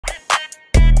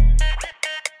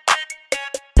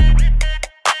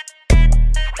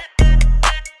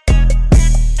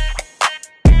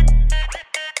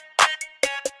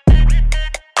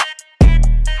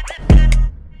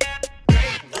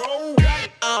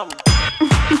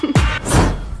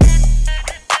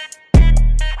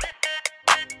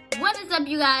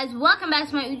guys, welcome back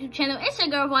to my YouTube channel. It's your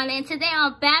girl Vana, and today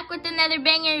I'm back with another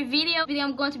banger video.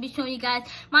 I'm going to be showing you guys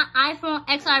my iPhone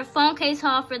XR phone case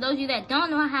haul. For those of you that don't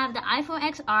know, I have the iPhone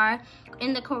XR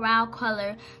in the coral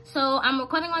color. So I'm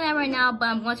recording on that right now, but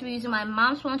I'm going to be using my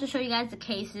mom's phone to show you guys the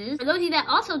cases. For those of you that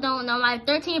also don't know, my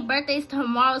 13th birthday is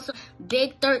tomorrow, so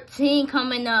big 13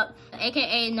 coming up,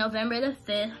 aka November the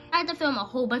 5th. I had to film a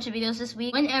whole bunch of videos this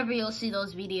week, whenever you'll see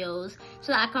those videos,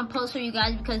 so that I can post for you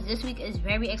guys, because this week is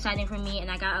very exciting for me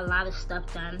and I got a lot of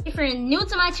stuff done. If you're new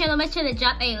to my channel, make sure to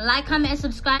drop a like, comment, and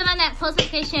subscribe. Turn on that post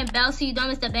notification bell so you don't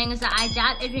miss the bangers that I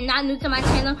drop. If you're not new to my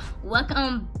channel,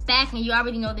 welcome back, and you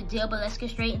already know the deal, but let's get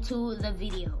straight into the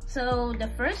video. So the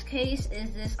first case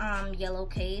is this yellow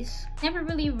case. Never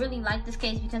really liked this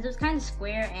case because it was kind of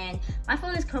square, and my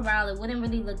phone is coral. It wouldn't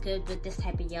really look good with this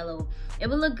type of yellow. It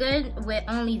would look good with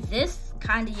only this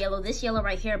kind of yellow, this yellow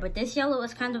right here, but this yellow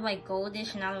is kind of like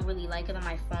goldish and I don't really like it on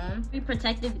my phone. Be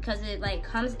protected because it like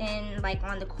comes in like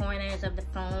on the corners of the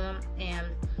phone, and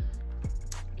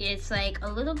it's like a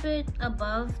little bit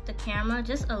above the camera,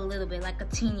 just a little bit, like a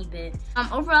teeny bit.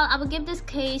 Overall, I would give this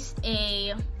case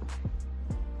a, I'll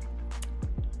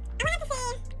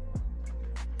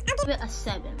give it a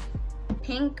 7.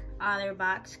 Pink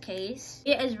OtterBox case.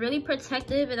 It is really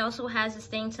protective. It also has this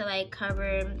thing to like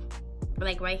cover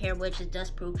like right here, which is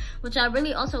dust proof, which I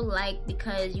really also like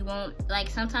because you won't, like,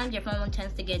 sometimes your phone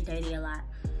tends to get dirty a lot.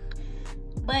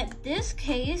 But this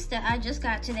case that I just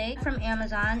got today from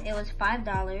Amazon, it was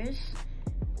 $5,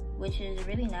 which is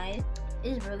really nice.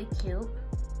 It's really cute.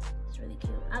 It's really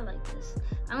cute. I like this.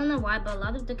 I don't know why, but a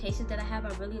lot of the cases that I have,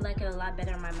 I really like it a lot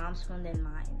better on my mom's phone than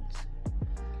mine.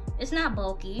 It's not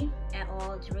bulky at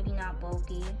all. It's really not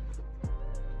bulky.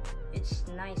 It's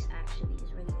nice, actually.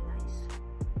 It's really nice.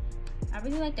 I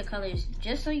really like the colors.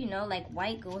 Just so you know, like,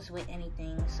 white goes with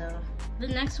anything. So the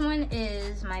next one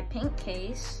is my pink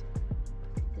case.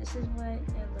 This is what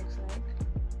it looks like.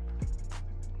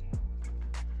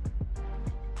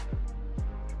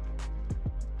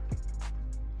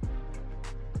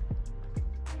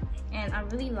 And I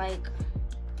really like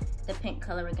the pink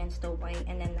color against the white,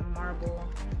 and then the marble,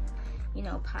 you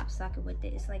know, pop socket with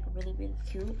it. It's like really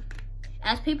cute.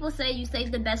 As people say, you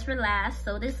save the best for last.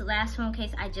 So this last phone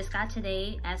case I just got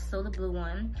today, as so the blue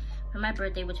one, for my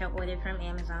birthday, which I ordered from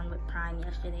Amazon with Prime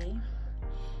yesterday.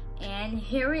 And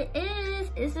here it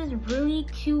is. This is really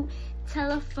cute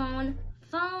telephone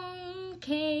phone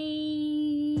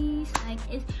case. Like,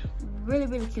 it's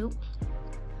really cute.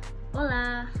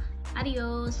 Hola,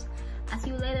 adios, I see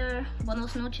you later,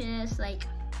 buenos noches. Like,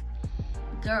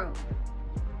 girl,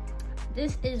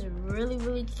 this is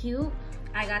really cute.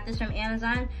 I got this from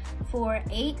Amazon for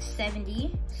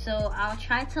 $8.70. So I'll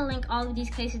try to link all of these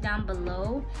cases down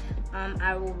below.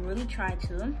 I will really try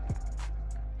to.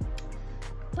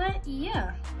 But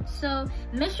yeah, so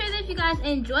make sure that if you guys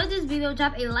enjoyed this video,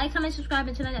 drop a like, comment, subscribe,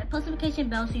 and turn on that post notification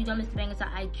bell so you don't miss the bangers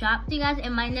that I drop. See you guys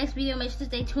in my next video. Make sure to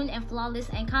stay tuned and flawless,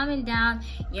 and comment down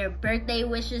your birthday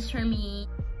wishes for me.